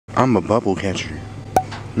I'm a bubble catcher.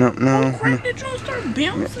 No. Crap, did you start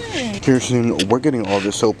bouncing? Kirsten, we're getting all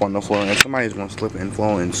this soap on the floor and somebody's gonna slip and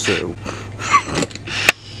fall and sue.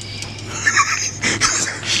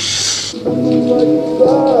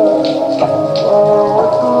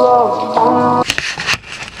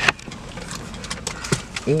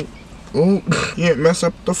 Ooh, can't mess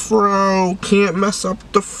up the fro. Can't mess up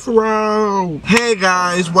the fro. Hey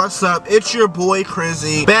guys, what's up? It's your boy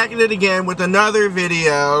Chrizzy, back at it again with another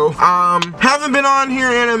video. Haven't been on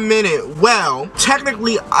here in a minute. Well,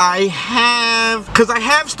 technically I have, cause I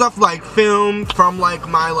have stuff like filmed from like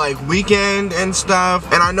my weekend and stuff,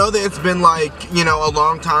 and I know that it's been like, you know, a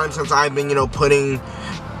long time since I've been, you know, putting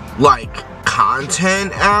like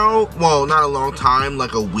content out. Well, not a long time,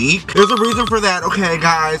 like a week. There's a reason for that. Okay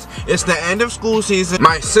guys, it's the end of school season.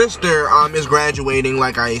 My sister is graduating,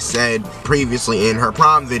 like I said previously in her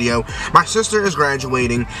prom video. My sister is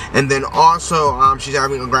graduating, and then also she's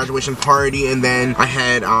having a graduation party, and then I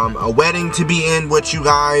had a wedding to be in, which you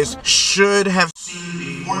guys should have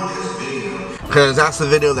seen before this video, because that's the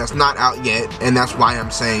video that's not out yet, and that's why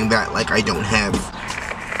I'm saying that like I don't have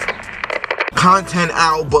content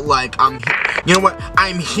out, but like you know what,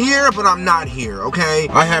 I'm here but I'm not here, okay?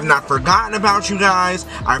 I have not forgotten about you guys.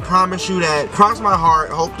 I promise you that. Cross my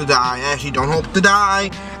heart, hope to die. Actually, don't hope to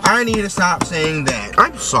die. I need to stop saying that.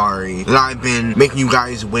 I'm sorry that I've been making you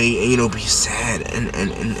guys wait and, you know, be sad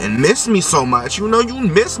and miss me so much. You know, you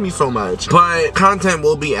miss me so much. But content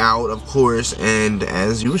will be out, of course, and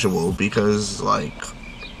as usual, because like,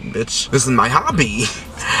 bitch, this is my hobby.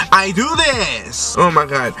 I do this. Oh my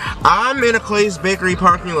god. I'm in a Clay's Bakery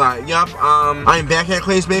parking lot. Yup, I'm back at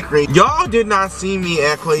Clay's Bakery. Y'all did not see me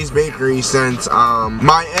at Clay's Bakery since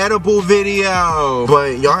my edible video,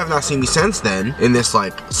 but y'all have not seen me since then in this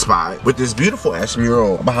like spot with this beautiful ass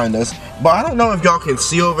mural behind us. But I don't know if y'all can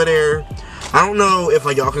see over there. I don't know if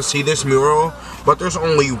like y'all can see this mural, but there's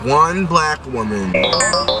only one black woman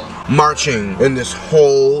marching in this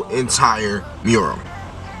whole entire mural.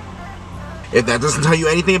 If that doesn't tell you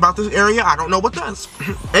anything about this area, I don't know what does.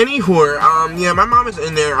 Anywho, yeah, my mom is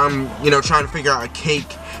in there. I'm, you know, trying to figure out a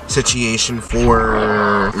cake situation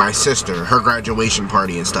for my sister, her graduation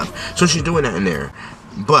party and stuff. So she's doing that in there.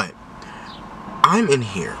 But I'm in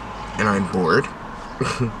here and I'm bored.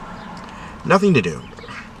 Nothing to do.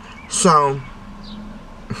 So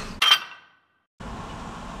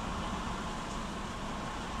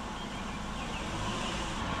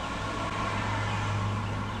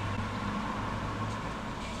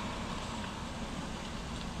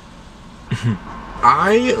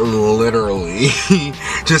I literally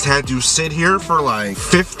just had to sit here for like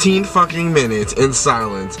 15 fucking minutes in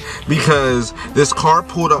silence because this car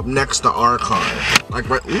pulled up next to our car. Like,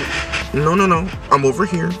 right, no, I'm over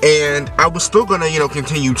here. And I was still gonna, you know,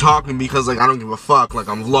 continue talking because like I don't give a fuck, like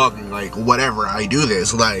I'm vlogging, like whatever, I do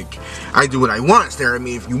this, like I do what I want, stare at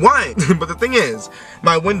me if you want. But the thing is,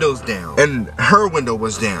 my window's down and her window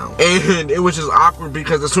was down, and it was just awkward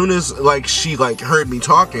because as soon as like she like heard me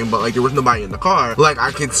talking, but like there was nobody in the car, like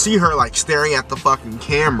I could see her like staring at the fucking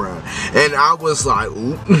camera, and I was like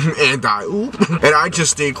oop, and I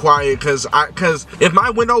just stayed quiet because if my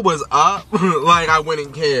window was up, like I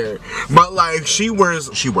wouldn't care, but like she was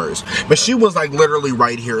like literally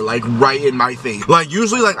right here, like right in my face. Like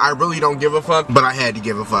usually like I really don't give a fuck, but I had to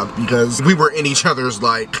give a fuck because we were in each other's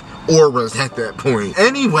like auras at that point.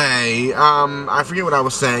 Anyway, I forget what I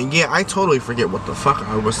was saying. Yeah, I totally forget what the fuck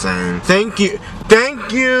I was saying. Thank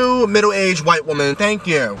you, middle-aged white woman. Thank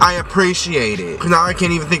you. I appreciate it. Now I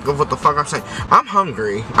can't even think of what the fuck I'm saying. I'm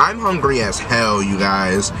hungry. I'm hungry as hell, you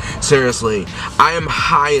guys. Seriously, I am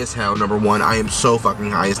high as hell. Number one, I am so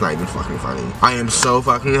fucking high. It's not even fucking funny. I am so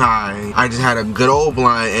fucking high. I just had a good old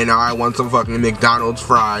blunt, and now I want some fucking McDonald's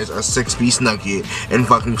fries, a 6-piece nugget, and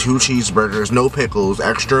fucking 2 cheeseburgers, no pickles,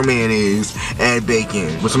 extra mayonnaise, and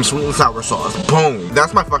bacon with some sweet and sour sauce. Boom.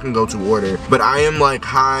 That's my fucking go-to order. But I am like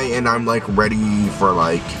high, and I'm like ready for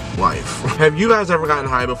like life. Have you guys ever gotten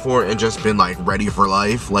high before and just been like ready for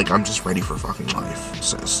life? Like I'm just ready for fucking life,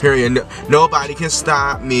 sis. Period. Nobody can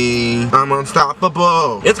stop me. I'm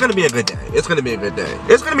unstoppable. It's gonna be a good day. It's gonna be a good day.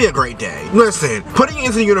 It's gonna be a great day. Listen, putting it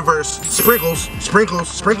into the universe, sprinkles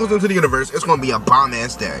into the universe, it's gonna be a bomb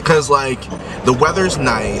ass day. Cause like the weather's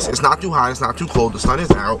nice. It's not too hot, it's not too cold, the sun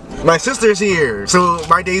is out. My sister's here, so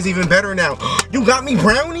my day's even better now. You got me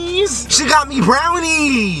brownies? She got me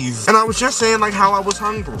brownies! And I was just saying like how I was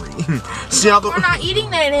hungry. See how we're not eating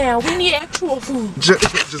that now. We need actual food.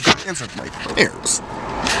 Just answer my prayers.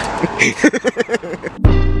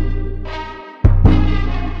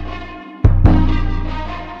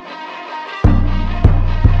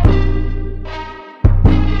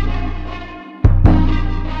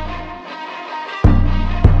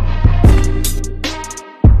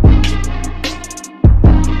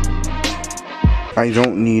 I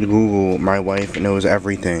don't need Google. My wife knows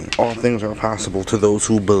everything. All things are possible to those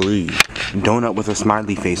who believe. Donut with a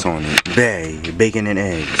smiley face on it. Bay, bacon and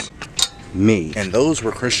eggs. Me. And those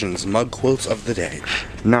were Christian's mug quotes of the day.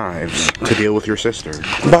 Knives to deal with your sister.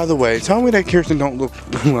 By the way, tell me that Kirsten don't look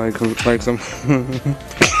like some...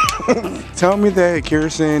 Tell me that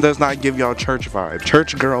Kirsten does not give y'all church vibes.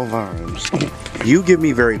 Church girl vibes. You give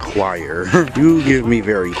me very choir. You give me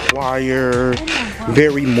very choir.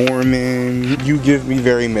 Very Mormon. You give me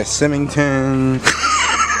very Miss Symington.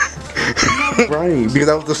 Right, because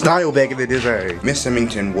that was the style back in the day. Miss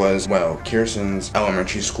Symington was, well, Kirsten's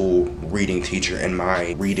elementary school reading teacher and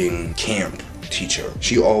my reading camp teacher.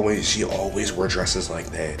 She always wore dresses like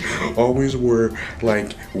that. Always wore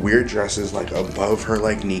like weird dresses like above her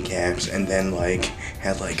like kneecaps, and then like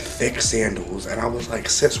had like thick sandals, and I was like,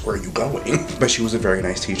 sis, where are you going? But she was a very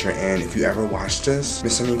nice teacher, and if you ever watched this,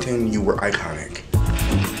 Miss Symington, you were iconic.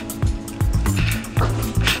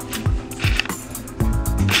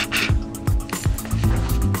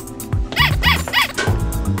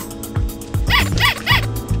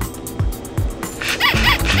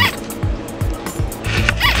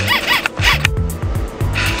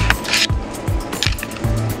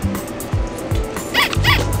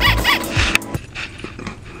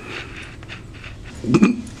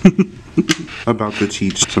 About to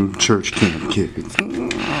teach some church camp kids.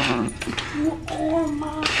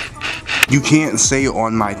 You can't say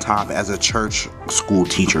on my top as a church school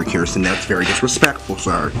teacher, Kirsten. That's very disrespectful,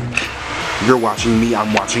 sir. You're watching me,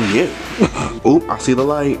 I'm watching you. Oop, I see the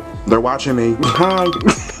light. They're watching me. Hi.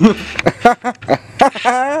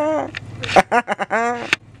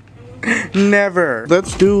 Never.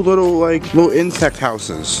 Let's do little insect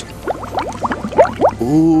houses.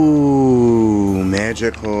 Ooh,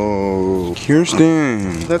 magical.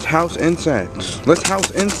 Kirsten, let's house insects. Let's house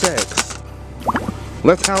insects.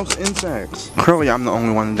 Let's house insects. Clearly, I'm the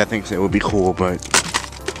only one that thinks it would be cool, but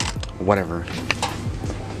whatever.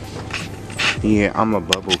 Yeah, I'm a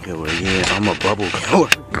bubble killer. Yeah, I'm a bubble killer.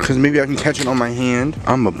 Because maybe I can catch it on my hand.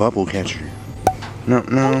 I'm a bubble catcher. No.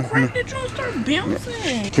 Did you start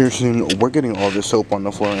bouncing? Kirsten, we're getting all this soap on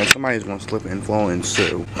the floor, and somebody's gonna slip and fall and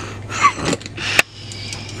sue.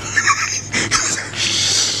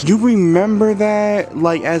 You remember that,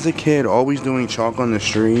 as a kid, always doing chalk on the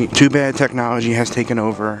street? Too bad technology has taken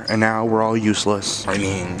over, and now we're all useless. I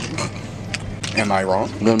mean, am I wrong?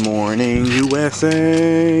 Good morning,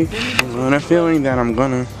 USA. On a feeling that I'm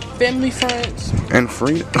gonna. Family, friends. And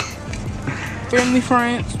freedom. Family,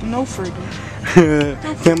 friends, no freedom.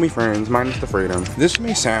 Family, friends, minus the freedom. This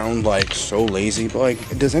may sound so lazy, but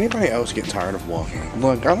does anybody else get tired of walking?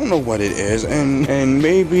 Look, I don't know what it is, and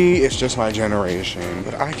maybe it's just my generation,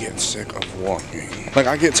 but I get sick of walking.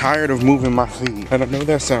 I get tired of moving my feet. And I know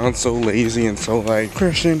that sounds so lazy and so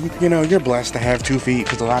Christian, you're blessed to have 2 feet,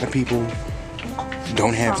 because a lot of people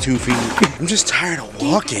don't have 2 feet. I'm just tired of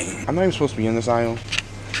walking. I'm not even supposed to be in this aisle.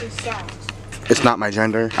 It's not my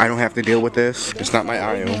gender. I don't have to deal with this. It's not my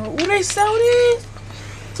aisle. What they sell this?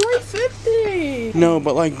 $3.50. No,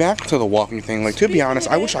 but back to the walking thing. To be honest,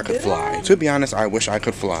 I wish I could fly. To be honest, I wish I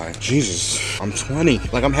could fly. Jesus, I'm 20.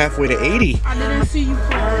 I'm halfway to 80. I didn't see you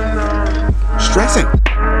fly. Stressing.